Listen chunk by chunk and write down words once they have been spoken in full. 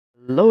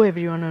Hello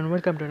everyone and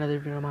welcome to another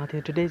video.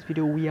 Here. Today's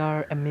video we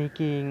are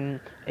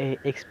making a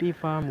XP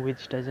farm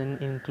which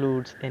doesn't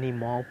include any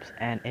mobs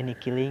and any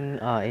killing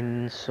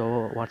in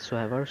so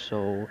whatsoever.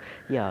 So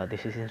yeah,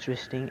 this is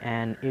interesting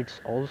and it's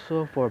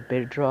also for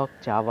Bedrock,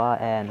 Java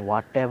and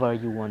whatever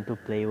you want to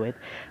play with.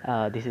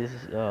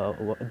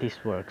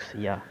 This works.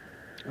 Yeah.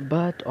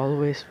 But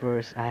always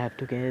first I have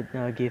to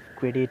give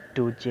credit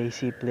to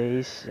JC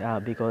Plays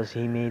because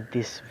he made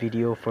this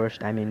video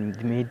first. I mean,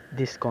 he made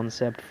this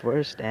concept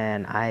first,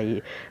 and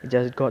I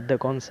just got the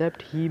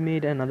concept. He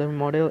made another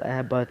model,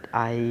 but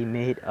I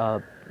made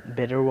a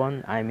better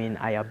one. I mean,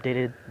 I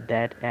updated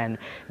that and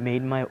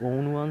made my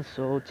own one.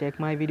 So check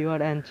my video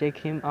out and check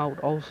him out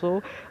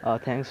also.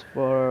 Thanks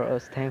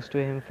to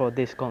him for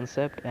this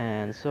concept.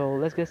 And so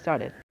let's get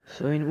started.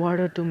 So in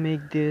order to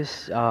make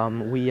this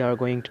we are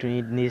going to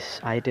need these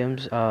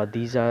items.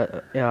 These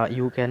are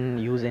you can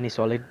use any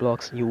solid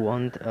blocks you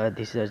want.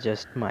 These are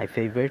just my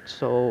favorite.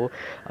 So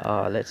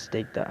let's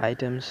take the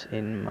items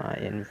in my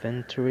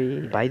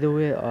inventory. By the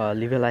way,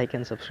 leave a like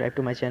and subscribe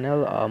to my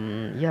channel.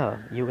 Yeah,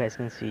 you guys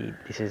can see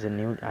this is a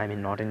new, I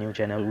mean not a new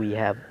channel. We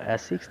have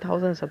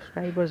 6,000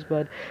 subscribers,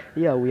 but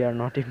yeah, we are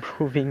not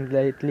improving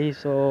lately.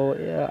 So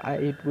yeah,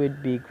 it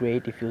would be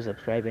great if you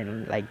subscribe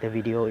and like the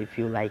video if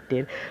you liked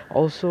it.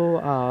 Also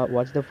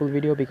watch the full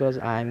video because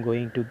I'm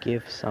going to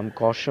give some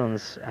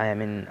cautions, I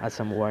mean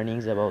some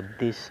warnings about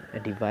this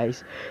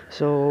device.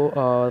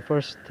 So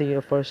first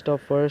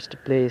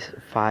place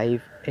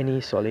 5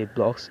 any solid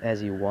blocks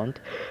as you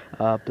want.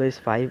 Place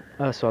 5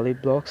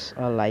 solid blocks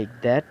like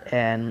that,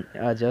 and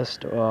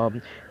just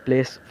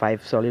place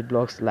 5 solid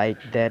blocks like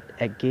that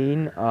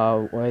again,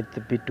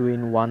 with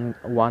between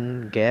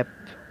one gap,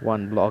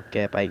 one block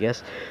gap, I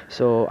guess.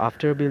 So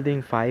after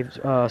building 5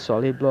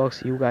 solid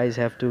blocks, you guys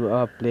have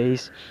to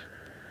place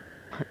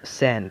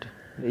sand.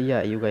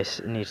 Yeah, you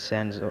guys need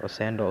sand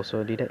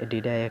also.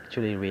 Did I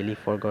actually really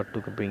forgot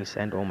to bring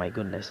sand? Oh my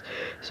goodness.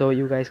 So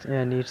you guys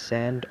need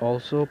sand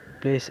also.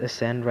 Place a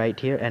sand right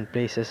here and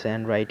place a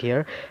sand right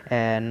here,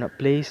 and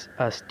place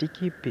a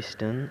sticky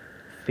piston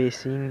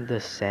facing the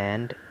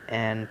sand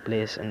and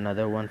place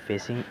another one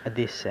facing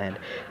this sand.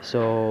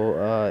 So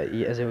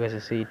as you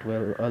guys see, it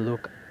will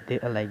look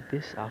like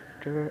this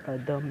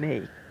after the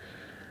make.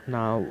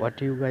 Now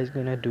what you guys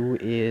gonna do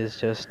is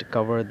just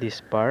cover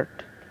this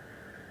part,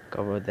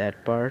 cover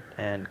that part,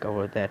 and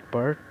cover that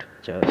part.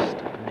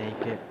 Just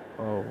make it.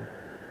 Oh,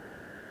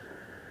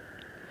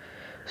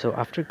 so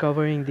after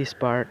covering this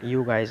part,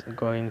 you guys are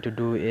going to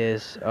do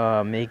is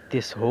make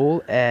this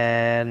hole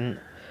and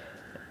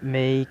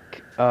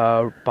make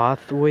a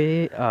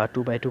pathway,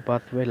 2 by 2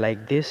 pathway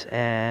like this,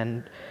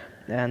 and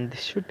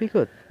this should be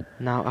good.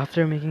 Now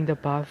after making the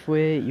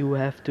pathway, you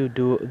have to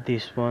do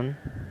this one.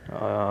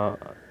 uh,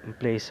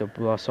 Place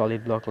a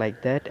solid block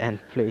like that, and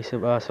place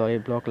a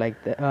solid block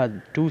like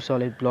that, 2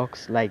 solid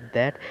blocks like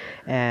that,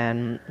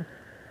 and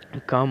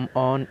come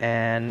on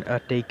and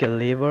take a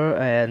lever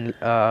and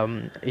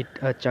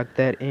chuck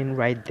that in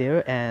right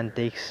there, and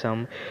take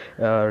some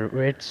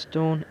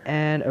redstone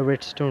and a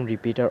redstone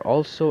repeater,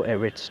 also a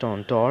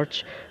redstone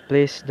torch.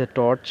 Place the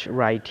torch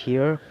right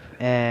here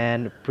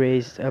and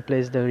place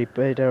the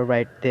repeater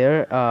right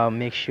there.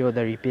 Make sure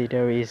the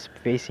repeater is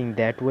facing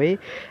that way,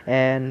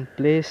 and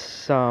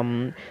place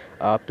one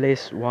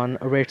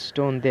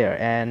redstone there,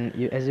 and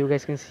as you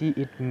guys can see,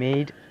 it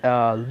made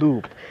a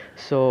loop.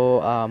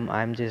 So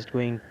I'm just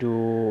going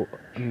to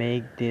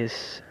make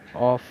this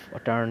off,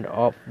 turned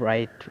off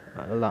right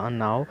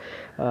now.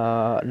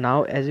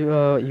 Now as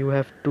you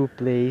have to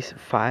place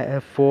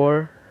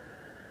 4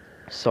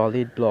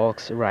 solid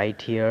blocks right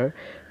here,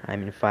 I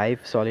mean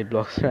 5 solid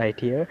blocks right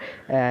here,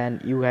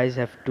 and you guys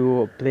have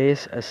to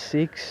place a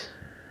 6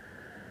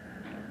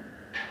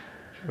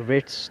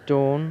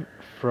 redstone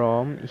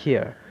from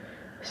here,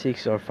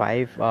 6 or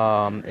 5.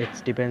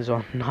 It depends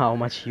on how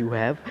much you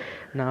have.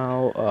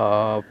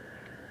 Now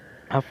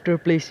after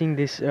placing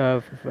this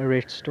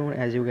redstone,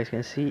 as you guys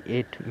can see,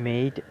 it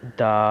made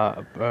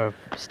the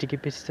sticky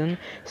piston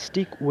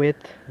stick with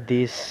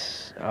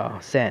this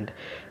sand.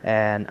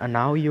 And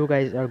now you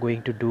guys are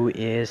going to do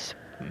is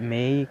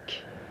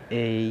make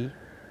a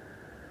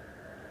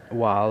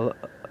wall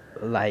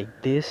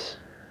like this,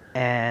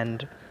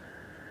 and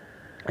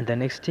the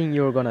next thing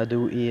you're gonna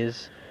do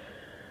is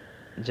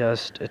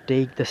just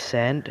take the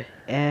sand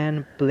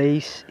and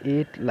place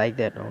it like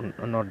that. Oh,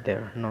 not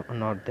there,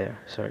 not there,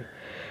 sorry.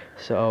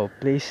 So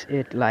place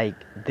it like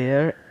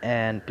there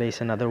and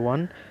place another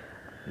one.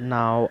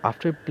 Now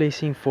after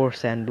placing 4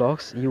 sand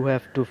blocks, you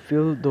have to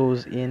fill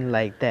those in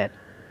like that.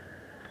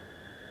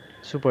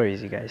 Super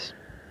easy, guys,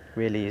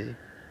 really easy.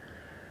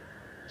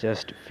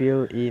 Just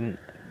fill in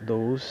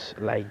those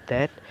like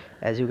that.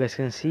 As you guys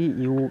can see,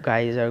 you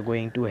guys are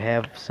going to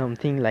have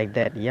something like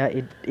that. Yeah,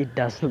 it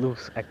does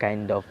look a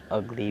kind of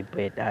ugly,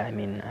 but I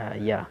mean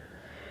yeah,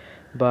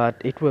 but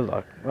it will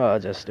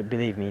work. Just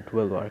believe me, it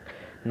will work.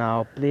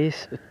 Now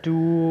place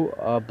 2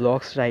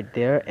 blocks right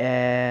there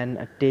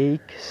and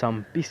take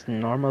some piston,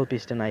 normal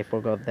piston, I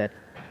forgot that.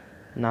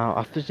 Now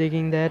after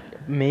taking that,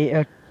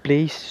 may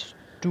place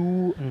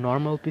two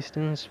normal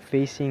pistons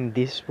facing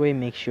this way.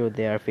 Make sure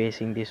they are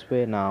facing this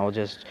way. Now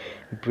just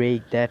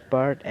break that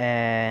part,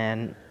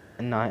 and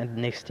now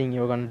next thing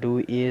you're gonna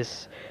do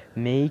is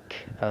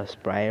make a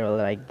spiral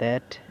like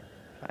that,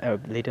 a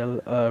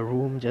little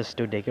room just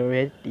to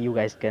decorate. You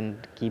guys can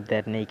keep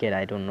that naked.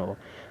 I don't know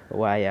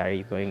why are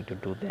you going to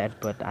do that,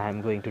 but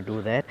I'm going to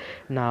do that.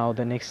 Now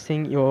the next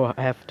thing you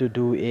have to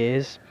do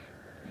is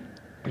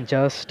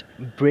just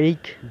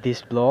break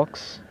these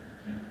blocks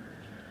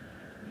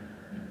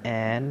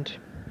and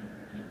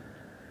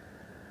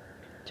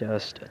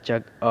just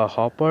check a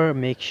hopper.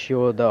 Make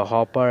sure the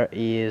hopper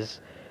is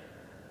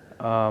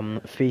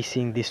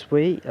facing this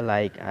way.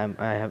 Like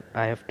I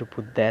have to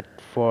put that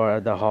for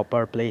the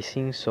hopper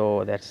placing,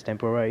 so that's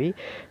temporary.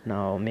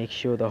 Now make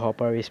sure the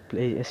hopper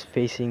is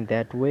facing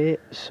that way,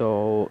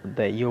 so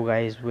that you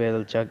guys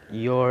will chuck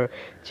your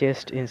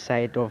chest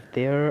inside of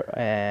there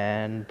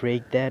and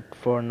break that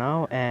for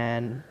now,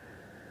 and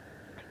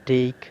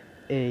take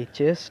a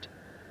chest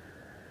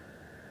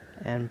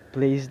and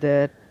place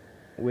that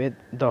with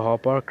the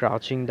hopper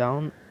crouching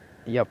down.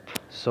 Yep,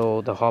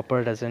 so the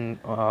hopper doesn't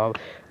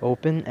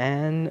open,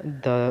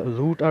 and the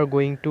loot are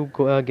going to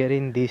go, get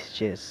in these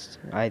chests.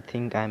 I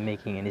think I'm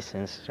making any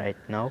sense right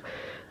now.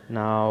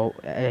 Now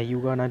you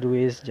gonna do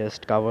is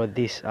just cover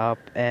this up,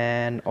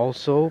 and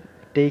also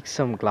take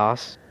some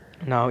glass.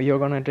 Now you're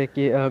gonna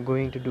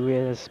going to do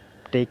is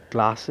take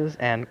glasses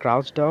and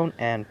crouch down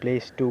and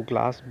place two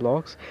glass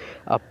blocks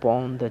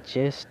upon the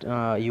chest.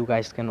 You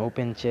guys can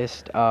open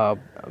chest. I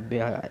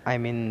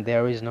mean,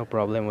 there is no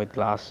problem with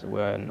glass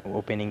when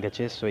opening the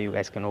chest, so you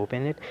guys can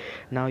open it.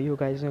 Now you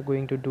guys are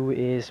going to do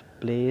is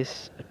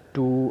place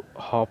two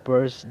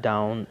hoppers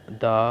down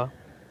the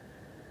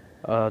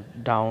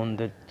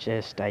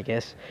chest, I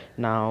guess.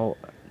 Now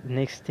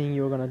next thing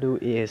you're gonna do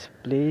is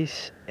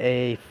place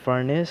a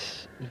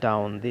furnace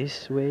down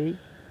this way,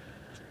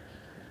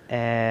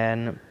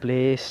 and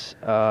place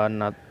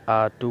not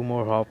two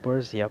more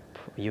hoppers. Yep,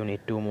 you need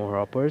two more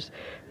hoppers,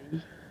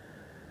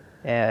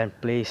 and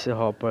place a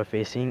hopper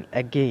facing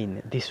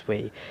again this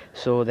way,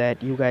 so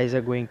that you guys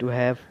are going to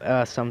have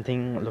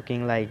something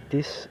looking like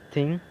this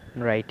thing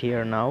right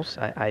here. Now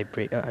I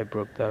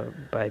broke the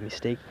by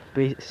mistake.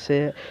 Place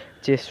a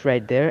chest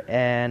right there,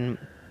 and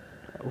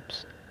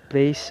oops,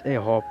 place a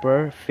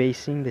hopper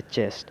facing the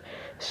chest,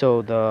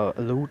 so the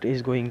loot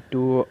is going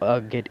to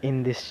get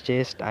in this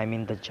chest, I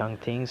mean the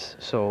junk things,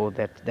 so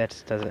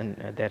that's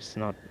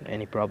not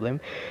any problem.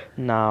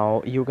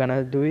 Now you're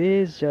gonna do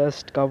is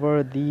just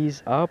cover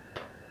these up,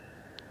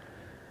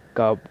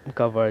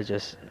 cover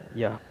just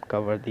yeah,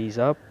 cover these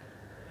up,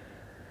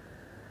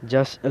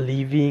 just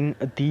leaving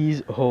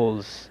these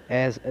holes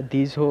as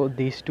these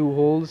two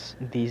holes,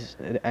 these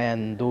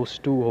and those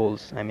two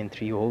holes, I mean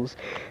three holes.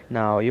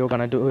 Now you're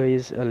gonna do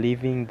is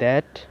leaving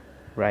that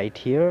right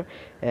here,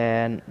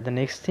 and the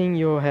next thing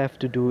you have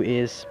to do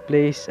is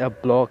place a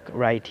block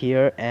right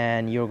here,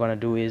 and you're gonna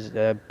do is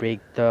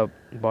break the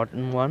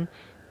bottom one.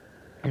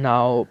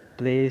 Now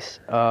place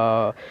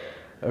a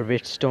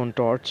redstone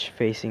torch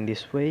facing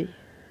this way,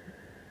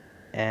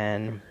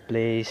 and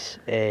place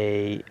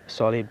a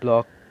solid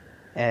block,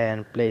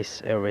 and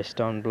place a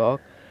redstone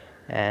block,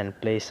 and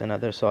place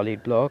another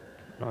solid block,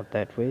 not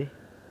that way,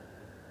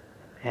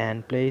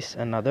 and place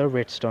another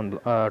redstone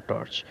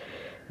torch.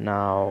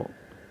 Now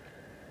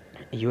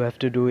you have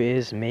to do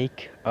is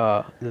make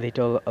a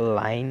little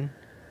line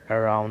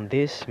around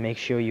this. Make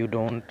sure you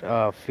don't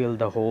fill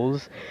the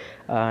holes,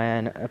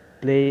 and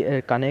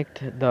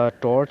connect the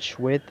torch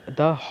with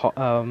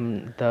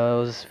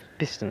those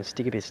pistons,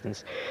 sticky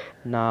pistons.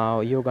 Now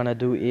you're gonna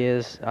do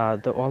is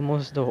the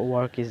almost the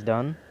work is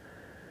done.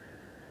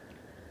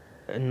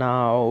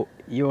 Now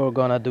you're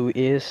gonna do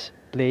is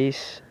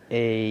place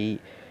a,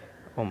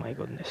 oh my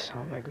goodness,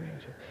 how am I going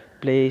to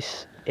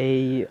place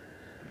a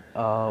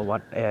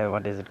what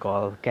is it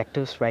called,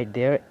 cactus right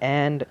there,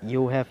 and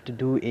you have to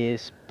do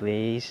is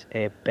place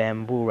a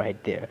bamboo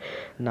right there.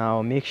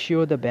 Now make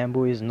sure the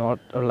bamboo is not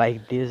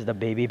like this, the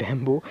baby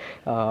bamboo.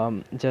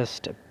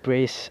 Just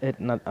place it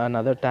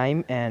another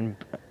time, and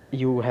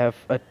you have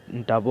a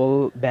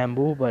double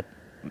bamboo, but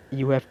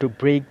you have to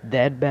break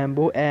that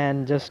bamboo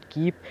and just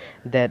keep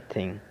that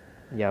thing.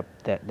 Yep,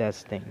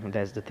 that's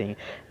the thing.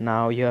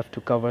 Now you have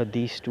to cover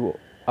these two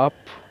up,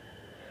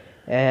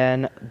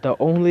 and the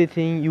only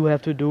thing you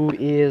have to do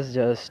is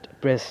just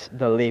press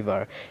the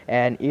lever,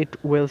 and it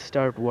will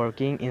start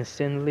working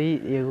instantly.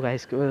 You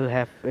guys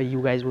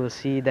will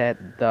see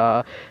that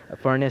the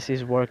furnace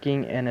is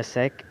working in a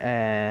sec.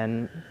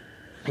 And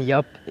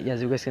yep,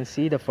 as you guys can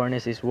see, the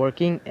furnace is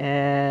working,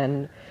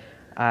 and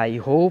I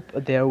hope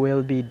there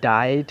will be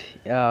dyed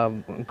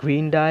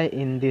green dye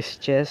in this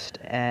chest.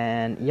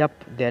 And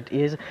yep, that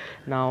is.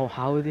 Now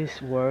how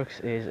this works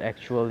is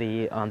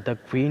actually the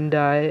green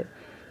dye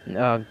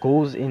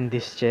goes in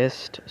this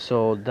chest,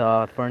 so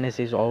the furnace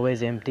is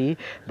always empty.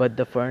 But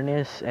the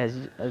furnace,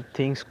 as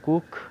things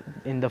cook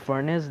in the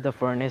furnace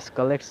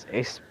collects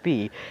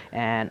XP,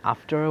 and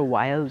after a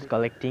while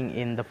collecting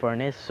in the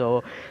furnace.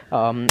 So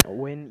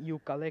when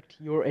you collect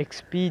your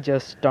XP,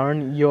 just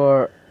turn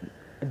your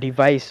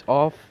device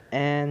off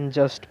and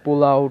just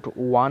pull out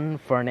one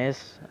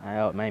furnace,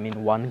 I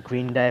mean one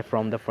green dye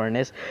from the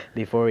furnace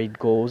before it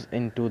goes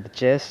into the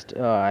chest.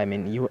 I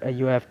mean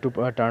you have to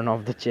turn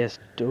off the chest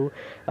too,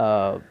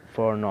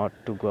 for not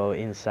to go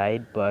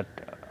inside, but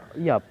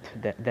yep,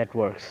 that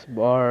works.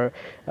 Or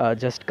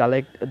just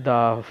collect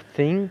the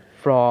thing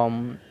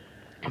from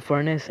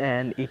furnace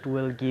and it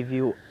will give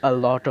you a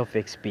lot of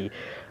XP.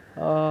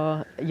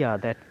 Yeah,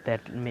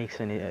 that makes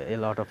a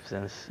lot of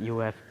sense. You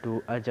have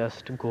to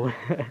just go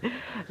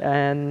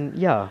and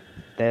yeah,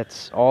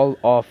 that's all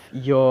of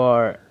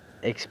your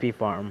XP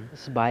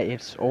farms by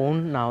its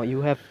own. Now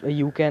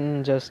you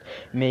can just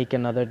make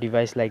another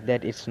device like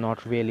that. It's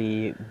not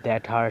really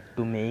that hard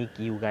to make,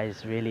 you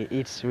guys. Really,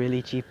 it's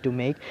really cheap to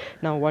make.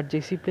 Now what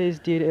JC Plays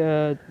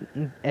did,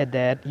 at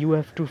that you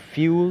have to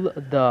fuel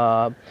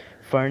the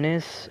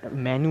furnace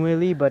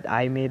manually, but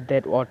I made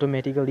that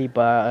automatically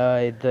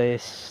by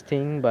this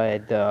thing, by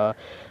the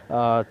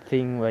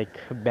thing like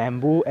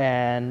bamboo.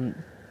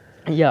 And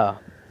yeah,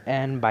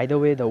 and by the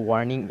way, the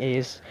warning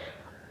is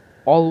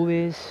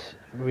always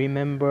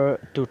remember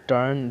to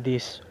turn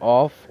this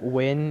off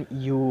when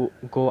you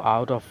go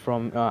out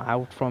from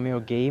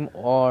your game,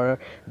 or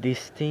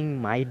this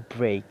thing might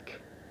break.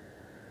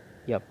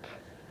 Yep.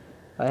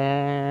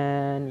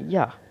 And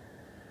yeah,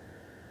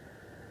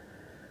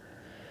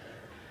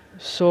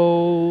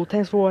 so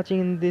thanks for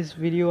watching this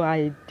video.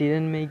 I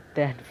didn't make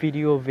that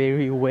video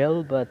very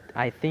well, but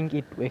I think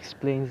it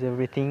explains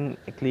everything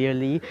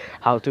clearly,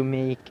 how to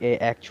make a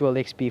actual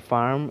XP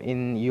farm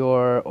in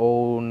your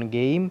own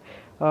game.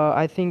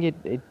 I think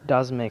it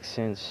does make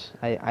sense.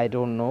 I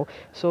don't know.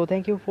 So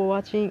thank you for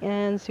watching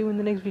and see you in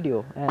the next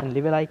video, and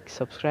leave a like,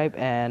 subscribe,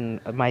 and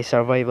my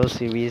survival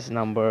series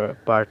number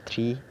part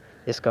 3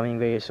 is coming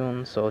very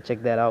soon, so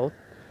check that out.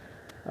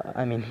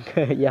 I mean,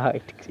 yeah,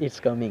 it's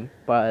coming,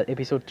 but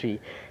episode 3.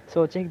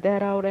 So check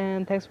that out,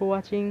 and thanks for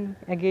watching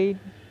again.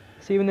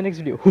 See you in the next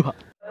video. Tell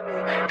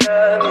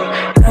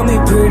me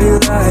pretty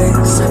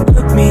lies,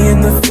 look me in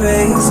the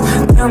face.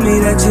 Tell me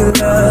that you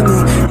love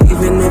me,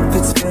 even if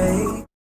it's